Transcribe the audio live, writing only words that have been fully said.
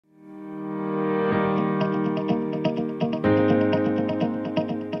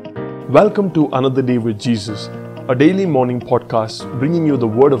Welcome to Another Day with Jesus, a daily morning podcast bringing you the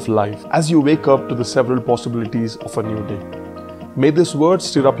word of life as you wake up to the several possibilities of a new day. May this word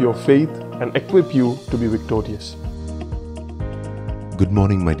stir up your faith and equip you to be victorious. Good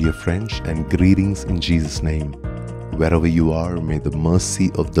morning, my dear friends, and greetings in Jesus' name. Wherever you are, may the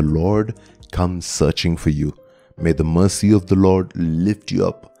mercy of the Lord come searching for you. May the mercy of the Lord lift you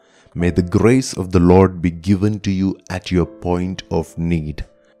up. May the grace of the Lord be given to you at your point of need.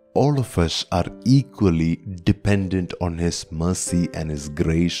 All of us are equally dependent on His mercy and His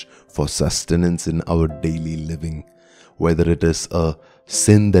grace for sustenance in our daily living. Whether it is a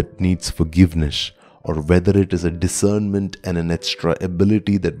sin that needs forgiveness, or whether it is a discernment and an extra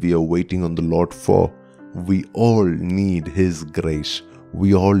ability that we are waiting on the Lord for, we all need His grace.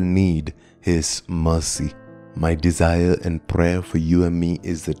 We all need His mercy. My desire and prayer for you and me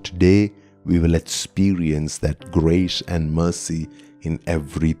is that today we will experience that grace and mercy in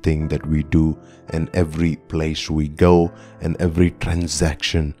everything that we do and every place we go and every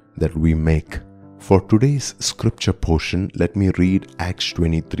transaction that we make. For today's scripture portion, let me read Acts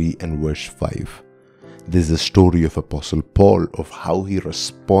 23 and verse 5. This is a story of Apostle Paul of how he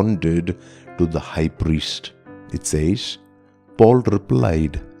responded to the high priest. It says, Paul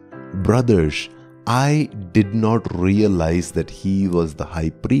replied, "Brothers, I did not realize that he was the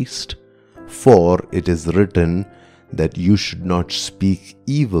high priest, for it is written that you should not speak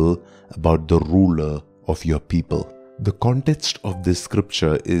evil about the ruler of your people." The context of this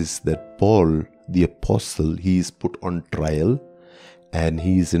scripture is that Paul, the apostle, he is put on trial and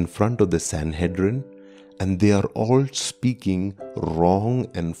he is in front of the Sanhedrin, and they are all speaking wrong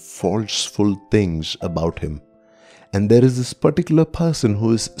and falseful things about him. And there is this particular person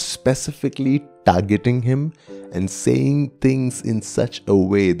who is specifically targeting him and saying things in such a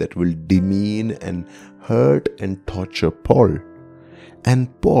way that will demean and hurt and torture Paul. And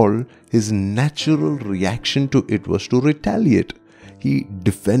Paul, his natural reaction to it was to retaliate. He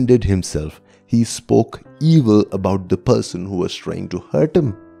defended himself. He spoke evil about the person who was trying to hurt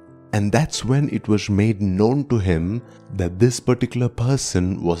him. And that's when it was made known to him that this particular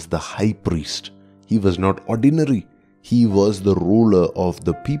person was the high priest. He was not ordinary. He was the ruler of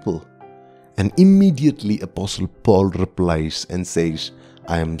the people. And immediately Apostle Paul replies and says,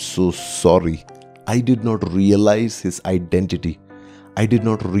 "I am so sorry. I did not realize his identity. I did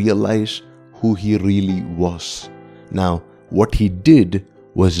not realize who he really was." Now, what he did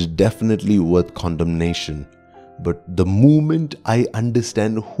was definitely worth condemnation. But the moment I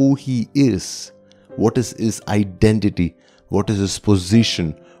understand who he is, what is his identity, what is his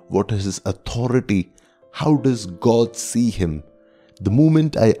position, what is his authority, how does God see him? The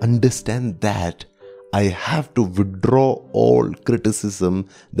moment I understand that, I have to withdraw all criticism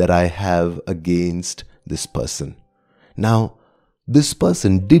that I have against this person. Now, this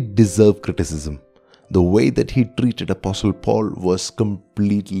person did deserve criticism. The way that he treated Apostle Paul was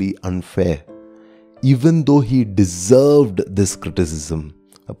completely unfair. Even though he deserved this criticism,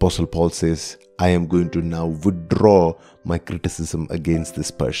 Apostle Paul says, "I am going to now withdraw my criticism against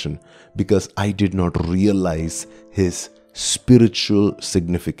this person because I did not realize his spiritual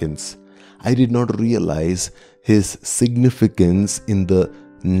significance. I did not realize his significance in the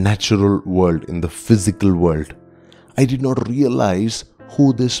natural world, in the physical world. I did not realize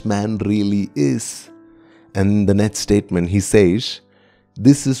who this man really is." And in the next statement, he says,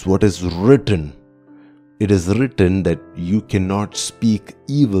 "This is what is written. It is written that you cannot speak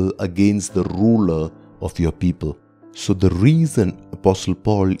evil against the ruler of your people." So the reason Apostle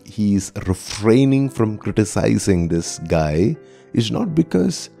Paul, he is refraining from criticizing this guy is not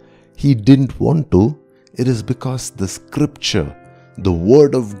because he didn't want to. It is because the scripture, the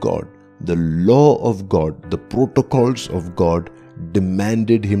word of God, the law of God, the protocols of God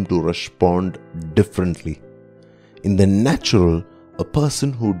demanded him to respond differently. In the natural, a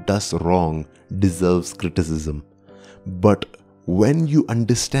person who does wrong deserves criticism. But when you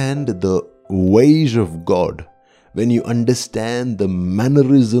understand the ways of God, when you understand the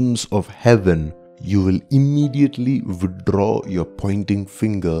mannerisms of heaven, you will immediately withdraw your pointing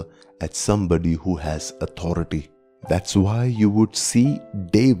finger at somebody who has authority. That's why you would see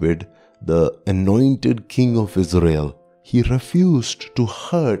David, the anointed king of Israel. He refused to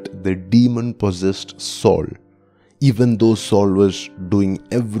hurt the demon-possessed Saul. Even though Saul was doing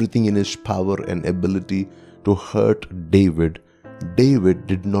everything in his power and ability to hurt David, David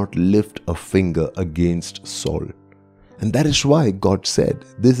did not lift a finger against Saul. And that is why God said,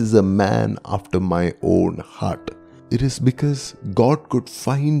 "This is a man after my own heart." It is because God could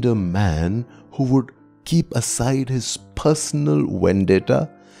find a man who would keep aside his personal vendetta,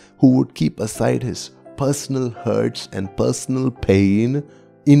 who would keep aside his personal hurts and personal pain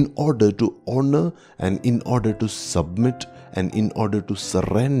in order to honor and in order to submit and in order to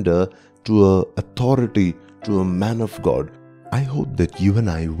surrender to a authority, to a man of God. I hope that you and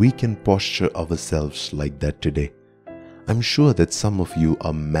I, we can posture ourselves like that today. I'm sure that some of you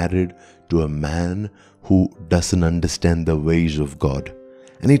are married to a man who doesn't understand the ways of God,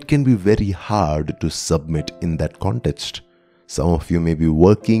 and it can be very hard to submit in that context. Some of you may be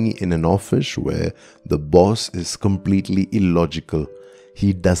working in an office where the boss is completely illogical.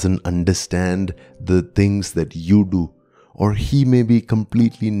 He doesn't understand the things that you do, or he may be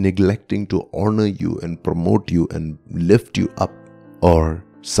completely neglecting to honor you and promote you and lift you up. Or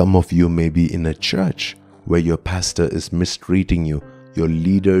some of you may be in a church where your pastor is mistreating you, your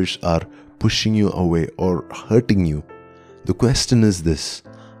leaders are pushing you away or hurting you. The question is this: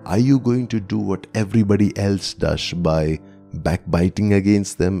 are you going to do what everybody else does by backbiting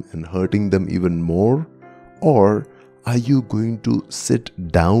against them and hurting them even more? Or are you going to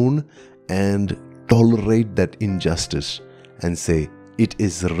sit down and tolerate that injustice and say, it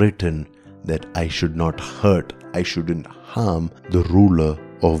is written that I should not hurt, I shouldn't harm the ruler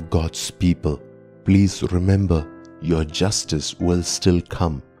of God's people? Please remember, your justice will still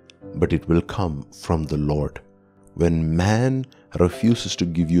come, but it will come from the Lord. When man refuses to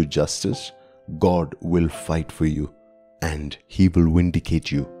give you justice, God will fight for you and He will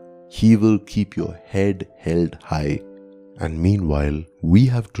vindicate you. He will keep your head held high. And meanwhile, we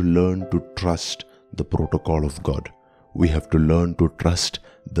have to learn to trust the protocol of God. We have to learn to trust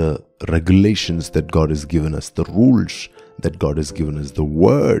the regulations that God has given us, the rules that God has given us, the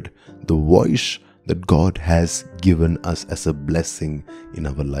word, the voice that God has given us as a blessing in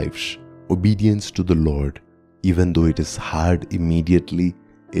our lives. Obedience to the Lord, even though it is hard immediately,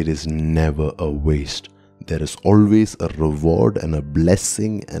 it is never a waste. There is always a reward and a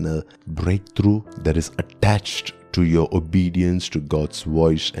blessing and a breakthrough that is attached to your obedience to God's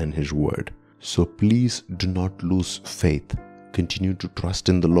voice and His word. So please do not lose faith. Continue to trust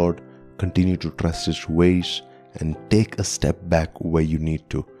in the Lord, continue to trust His ways, and take a step back where you need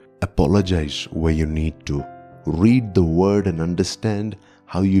to. Apologize where you need to. Read the word and understand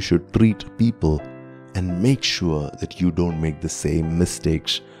how you should treat people, and make sure that you don't make the same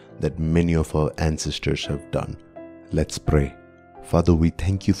mistakes that many of our ancestors have done. Let's pray. Father, we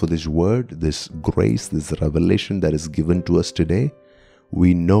thank you for this word, this grace, this revelation that is given to us today.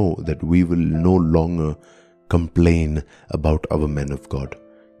 We know that we will no longer complain about our men of God,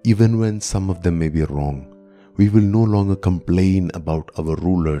 even when some of them may be wrong. We will no longer complain about our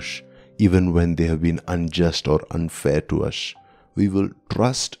rulers, even when they have been unjust or unfair to us. We will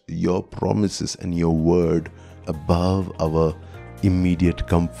trust your promises and your word above our immediate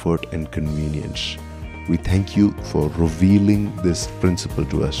comfort and convenience. We thank you for revealing this principle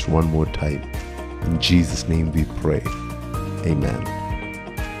to us one more time. In Jesus' name we pray. Amen.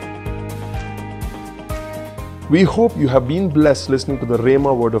 We hope you have been blessed listening to the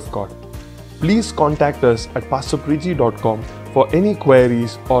Rhema Word of God. Please contact us at pastorpreeti.com for any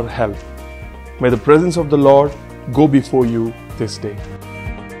queries or help. May the presence of the Lord go before you this day.